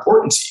morals that are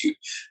important to you.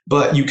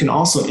 But you can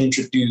also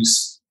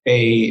introduce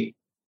a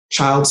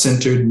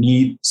child-centered,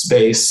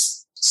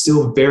 needs-based,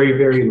 still very,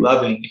 very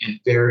loving and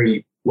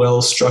very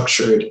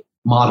well-structured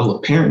model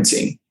of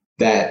parenting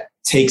that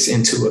takes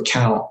into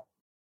account,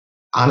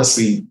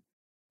 honestly,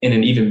 in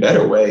an even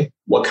better way,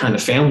 what kind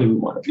of family we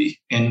want to be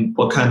and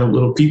what kind of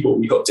little people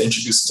we hope to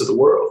introduce into the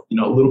world.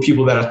 Little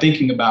people that are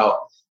thinking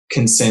about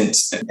consent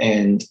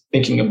and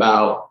thinking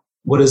about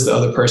what is the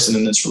other person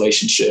in this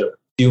relationship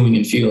doing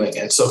and feeling.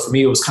 And so for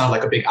me, it was kind of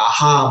like a big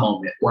aha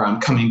moment where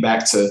I'm coming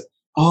back to,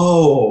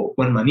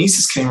 when my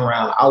nieces came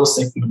around, I was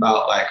thinking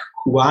about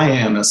who I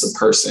am as a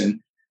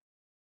person,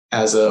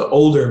 as an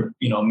older,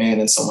 man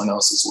in someone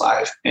else's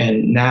life.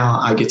 And now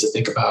I get to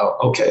think about,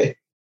 okay,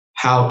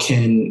 how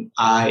can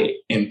I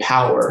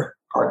empower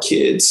our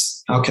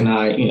kids? How can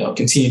I,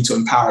 continue to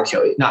empower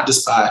Kelly, not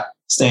just by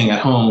staying at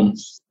home,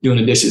 doing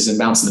the dishes and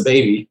bouncing the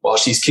baby while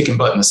she's kicking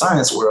butt in the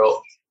science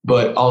world,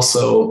 but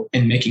also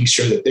in making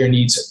sure that their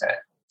needs are met.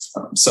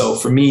 So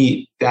for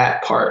me,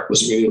 that part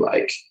was really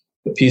like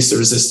the piece de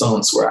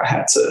resistance where I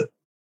had to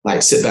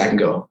like sit back and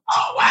go,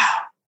 oh, wow,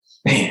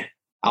 man.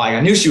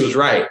 I knew she was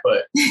right,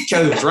 but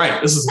Kelly was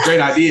right. This is a great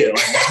idea.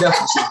 Like,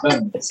 definitely should have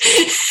done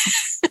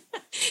this.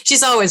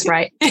 She's always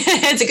right.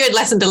 It's a good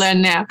lesson to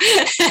learn now.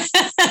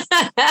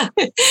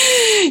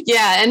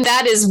 Yeah. And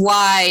that is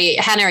why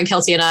Hannah and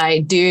Kelsey and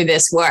I do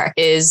this work,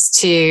 is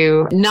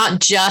to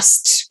not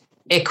just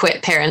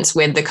equip parents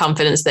with the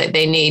confidence that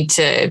they need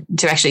to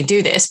actually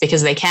do this,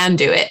 because they can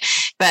do it,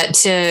 but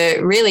to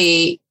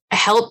really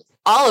help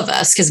all of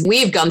us, because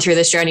we've gone through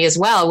this journey as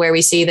well, where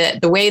we see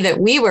that the way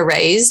that we were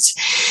raised,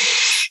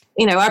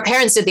 our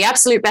parents did the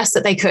absolute best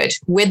that they could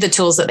with the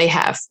tools that they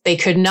have. They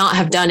could not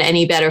have done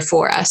any better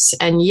for us.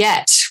 And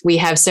yet we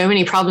have so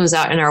many problems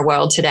out in our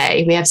world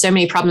today. We have so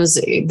many problems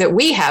that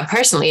we have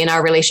personally in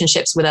our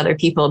relationships with other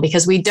people,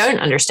 because we don't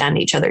understand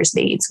each other's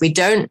needs. We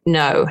don't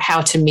know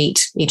how to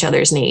meet each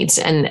other's needs.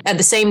 And at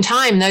the same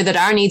time, know that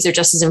our needs are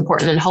just as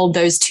important, and hold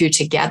those two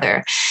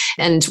together.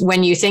 And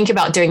when you think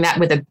about doing that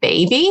with a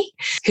baby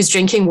who's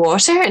drinking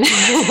water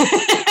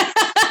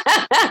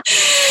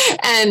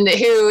and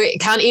who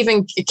can't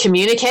even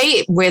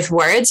communicate with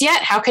words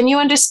yet, how can you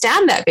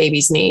understand that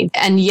baby's need?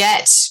 And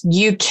yet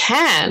you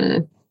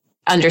can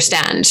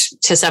understand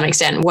to some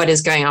extent what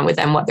is going on with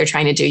them, what they're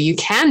trying to do. You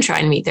can try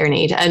and meet their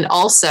need, and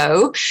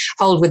also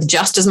hold with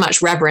just as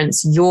much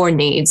reverence your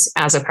needs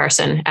as a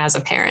person, as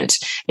a parent,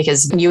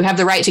 because you have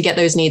the right to get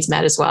those needs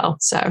met as well.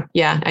 So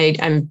yeah,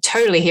 I'm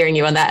totally hearing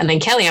you on that. And then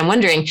Kelly, I'm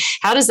wondering,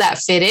 how does that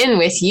fit in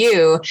with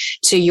you,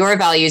 to your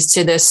values,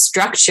 to the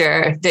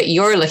structure that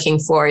you're looking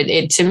for?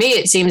 To me,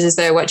 it seems as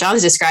though what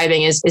John's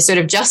describing is sort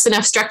of just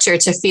enough structure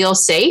to feel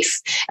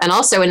safe, and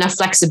also enough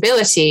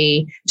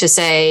flexibility to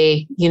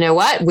say, you know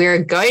what,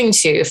 we're going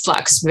to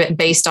flux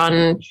based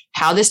on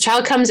how this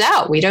child comes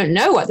out. We don't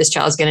know what this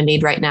child is going to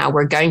need right now.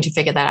 We're going to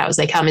figure that out as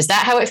they come. Is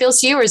that how it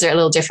feels to you, or is it a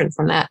little different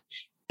from that?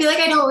 I feel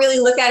like I don't really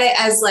look at it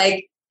as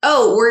like,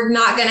 oh, we're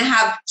not going to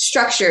have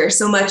structure,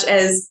 so much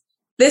as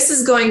this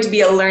is going to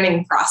be a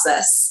learning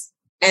process.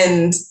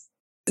 And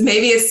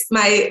maybe it's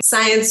my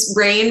science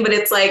brain, but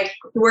it's like,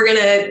 we're going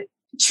to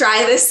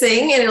try this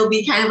thing and it'll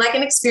be kind of like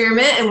an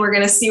experiment, and we're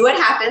going to see what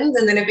happens.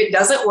 And then if it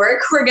doesn't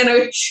work, we're going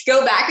to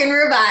go back and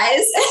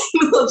revise,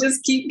 and we'll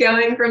just keep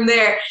going from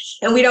there.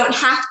 And we don't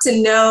have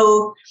to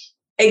know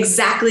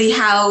exactly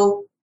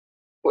how,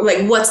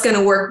 like, what's going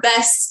to work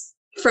best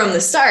from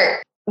the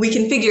start. We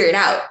can figure it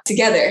out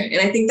together.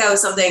 And I think that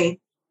was something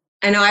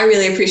I know I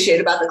really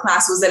appreciated about the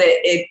class, was that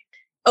it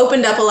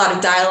opened up a lot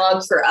of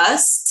dialogue for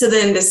us to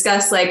then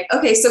discuss, like,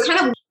 okay, so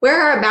kind of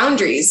where are our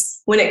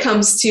boundaries when it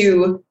comes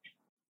to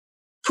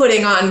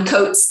putting on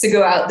coats to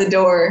go out the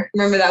door.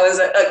 Remember, that was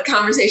a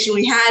conversation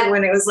we had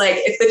when it was like,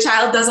 if the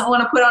child doesn't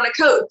want to put on a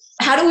coat,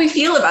 how do we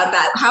feel about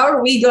that? How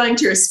are we going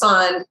to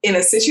respond in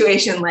a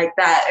situation like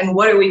that? And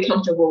what are we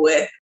comfortable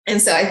with?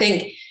 And so I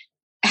think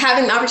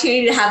having the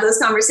opportunity to have those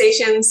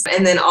conversations,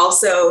 and then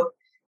also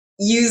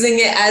using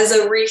it as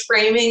a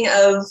reframing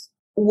of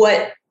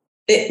what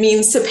it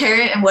means to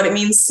parent and what it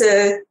means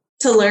to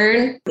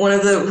learn. One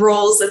of the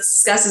roles that's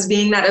discussed as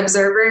being that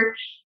observer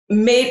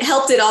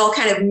helped it all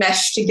kind of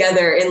mesh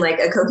together in like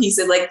a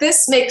cohesive, like,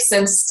 this makes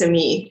sense to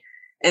me.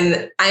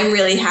 And I'm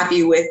really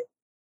happy with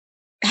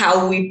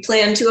how we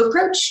plan to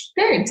approach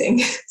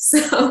parenting.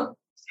 So,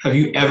 have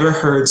you ever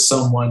heard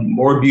someone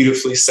more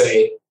beautifully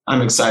say,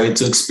 I'm excited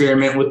to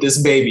experiment with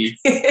this baby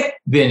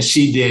than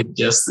she did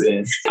just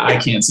then? I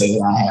can't say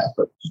that I have,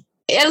 but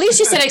at least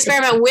you said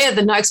experiment with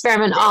and not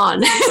experiment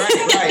on.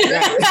 Right.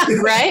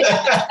 Right?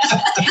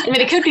 I mean,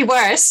 it could be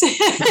worse.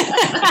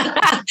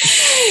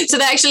 So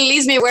that actually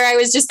leads me where I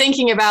was just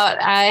thinking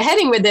about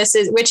heading with this,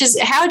 which is,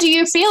 how do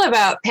you feel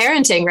about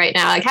parenting right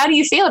now? Like, how do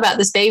you feel about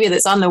this baby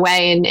that's on the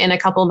way in a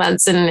couple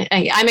months? And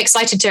I'm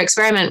excited to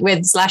experiment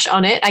with /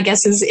 on it, I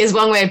guess is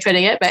one way of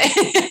putting it. But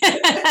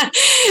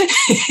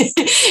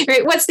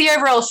what's the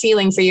overall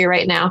feeling for you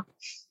right now?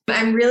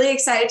 I'm really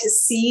excited to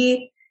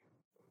see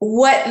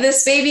what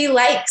this baby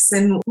likes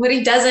and what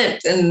he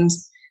doesn't, and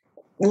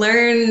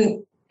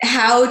learn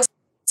how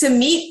to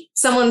meet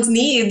someone's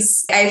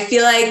needs. I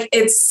feel like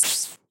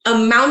it's a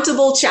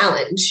mountable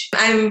challenge.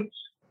 I'm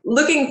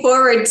looking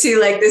forward to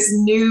like this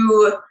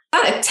new,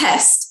 not a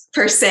test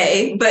per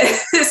se, but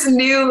this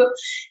new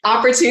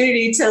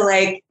opportunity to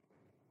like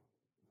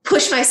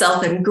push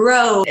myself and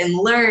grow and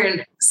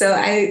learn. So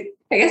I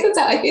guess that's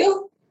how I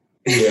feel.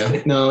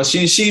 Yeah, no,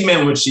 she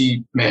meant what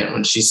she meant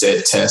when she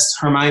said test.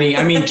 Hermione,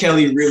 I mean,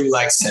 Kelly really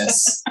likes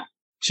tests.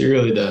 She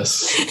really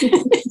does.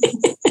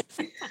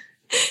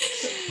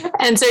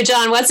 And so,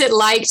 John, what's it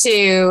like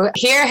to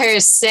hear her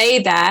say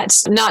that,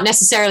 not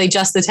necessarily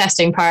just the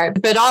testing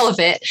part, but all of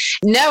it,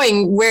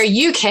 knowing where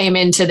you came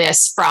into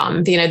this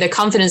from, the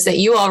confidence that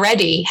you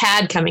already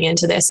had coming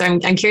into this? So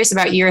I'm curious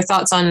about your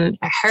thoughts on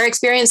her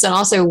experience, and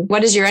also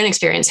what is your own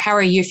experience? How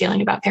are you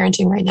feeling about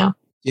parenting right now?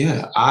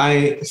 Yeah,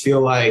 I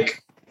feel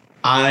like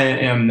I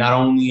am not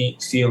only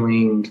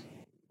feeling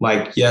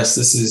like, yes,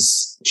 this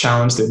is a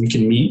challenge that we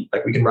can meet,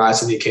 like we can rise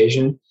to the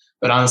occasion,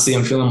 but honestly,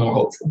 I'm feeling more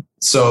hopeful.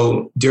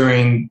 So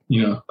during,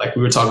 like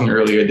we were talking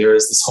earlier, there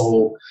is this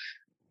whole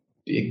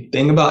big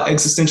thing about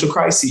existential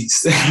crises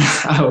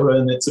that I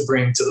wanted to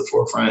bring to the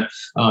forefront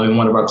in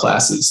one of our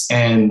classes.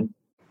 And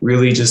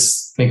really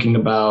just thinking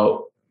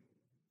about,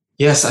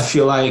 yes, I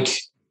feel like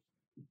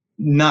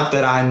not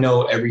that I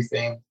know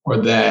everything or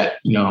that,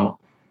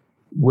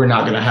 we're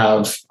not going to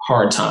have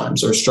hard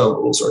times or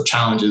struggles or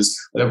challenges,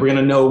 that we're going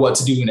to know what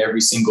to do in every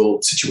single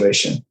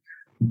situation.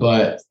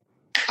 But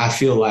I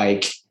feel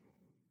like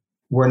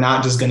we're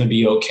not just going to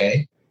be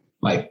okay.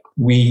 Like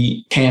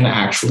we can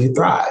actually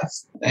thrive,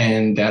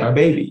 and that our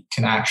baby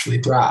can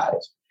actually thrive,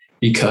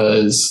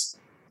 because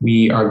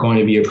we are going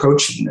to be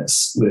approaching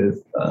this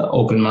with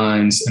open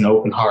minds and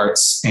open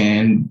hearts,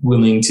 and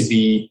willing to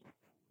be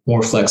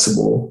more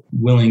flexible,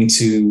 willing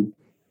to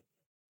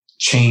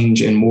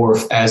change and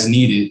morph as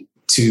needed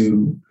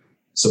to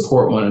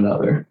support one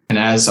another. And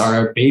as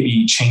our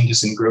baby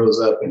changes and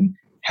grows up and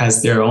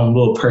has their own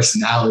little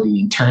personality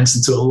and turns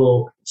into a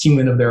little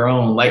human of their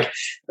own, like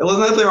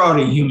they're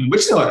already human,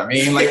 but you know what I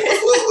mean? Like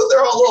with their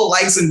own little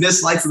likes and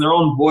dislikes and their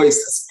own voice.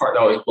 That's the part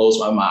that always blows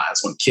my mind.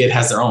 Is when a kid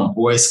has their own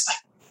voice, like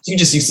you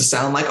just used to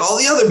sound like all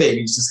the other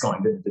babies, just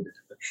going. But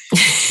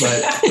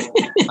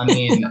I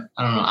mean,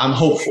 I don't know. I'm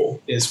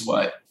hopeful is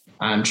what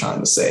I'm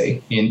trying to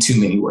say in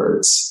too many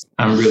words.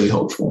 I'm really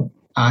hopeful.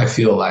 I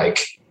feel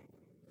like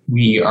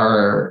we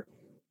are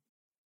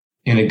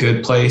in a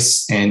good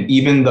place. And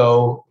even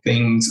though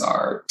things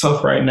are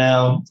tough right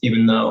now,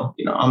 even though,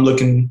 I'm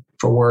looking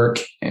for work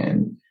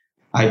and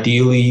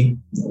ideally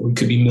we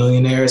could be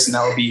millionaires and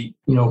that would be,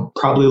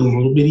 probably a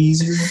little bit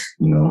easier,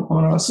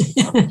 on us.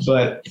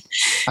 But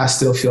I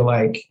still feel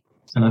like,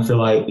 and I feel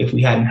like if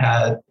we hadn't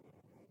had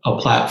a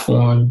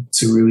platform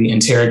to really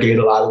interrogate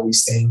a lot of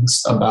these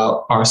things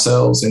about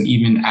ourselves and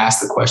even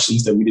ask the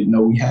questions that we didn't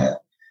know we had,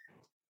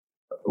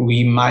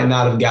 we might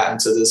not have gotten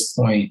to this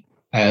point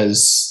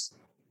as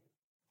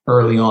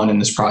early on in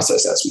this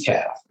process as we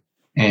have.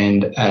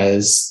 And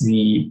as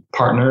the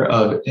partner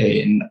of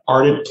an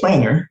ardent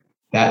planner,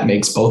 that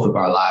makes both of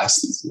our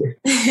lives easier.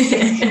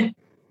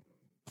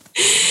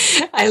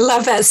 I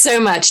love that so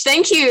much.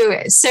 Thank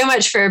you so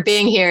much for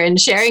being here and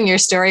sharing your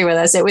story with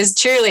us. It was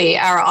truly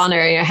our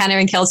honor. Hannah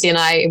and Kelsey and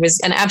I, it was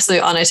an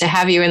absolute honor to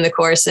have you in the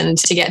course and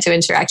to get to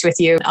interact with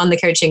you on the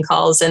coaching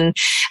calls and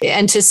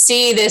to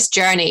see this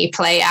journey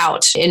play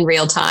out in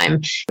real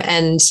time.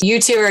 And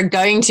you two are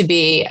going to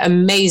be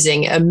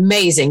amazing,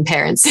 amazing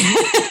parents.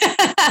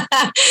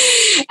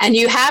 And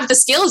you have the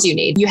skills you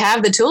need. You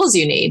have the tools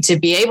you need to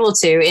be able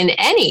to, in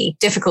any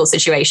difficult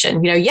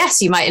situation,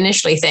 yes, you might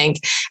initially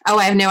think, oh,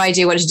 I have no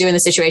idea what to do in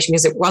this situation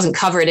because it wasn't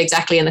covered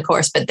exactly in the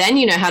course. But then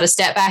you know how to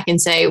step back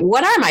and say,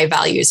 what are my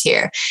values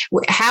here?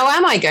 How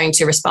am I going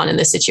to respond in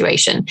this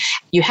situation?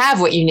 You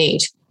have what you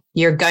need.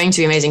 You're going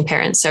to be amazing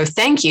parents. So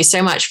thank you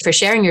so much for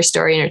sharing your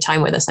story and your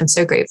time with us. I'm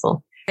so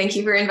grateful. Thank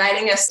you for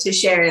inviting us to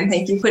share, and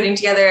thank you for putting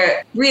together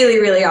a really,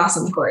 really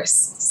awesome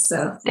course.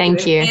 So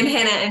thank you. And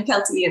Hannah and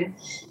Kelsey and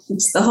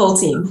just the whole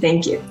team.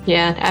 Thank you.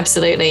 Yeah,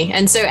 absolutely.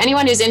 And so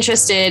anyone who's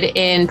interested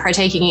in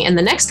partaking in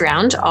the next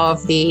round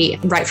of the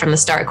Right From the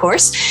Start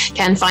course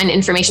can find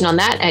information on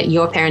that at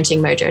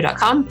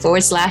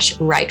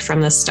yourparentingmojo.com/right from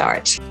the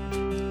start.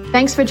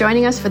 Thanks for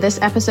joining us for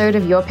this episode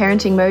of Your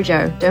Parenting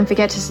Mojo. Don't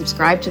forget to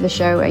subscribe to the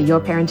show at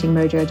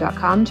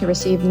yourparentingmojo.com to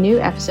receive new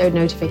episode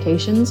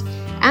notifications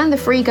and the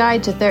free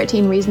guide to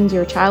 13 reasons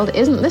your child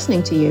isn't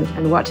listening to you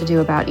and what to do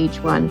about each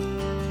one.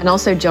 And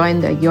also join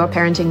the Your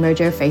Parenting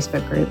Mojo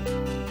Facebook group.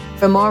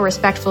 For more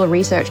respectful,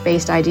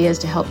 research-based ideas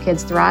to help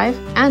kids thrive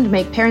and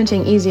make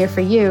parenting easier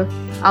for you,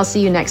 I'll see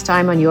you next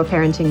time on Your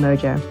Parenting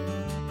Mojo.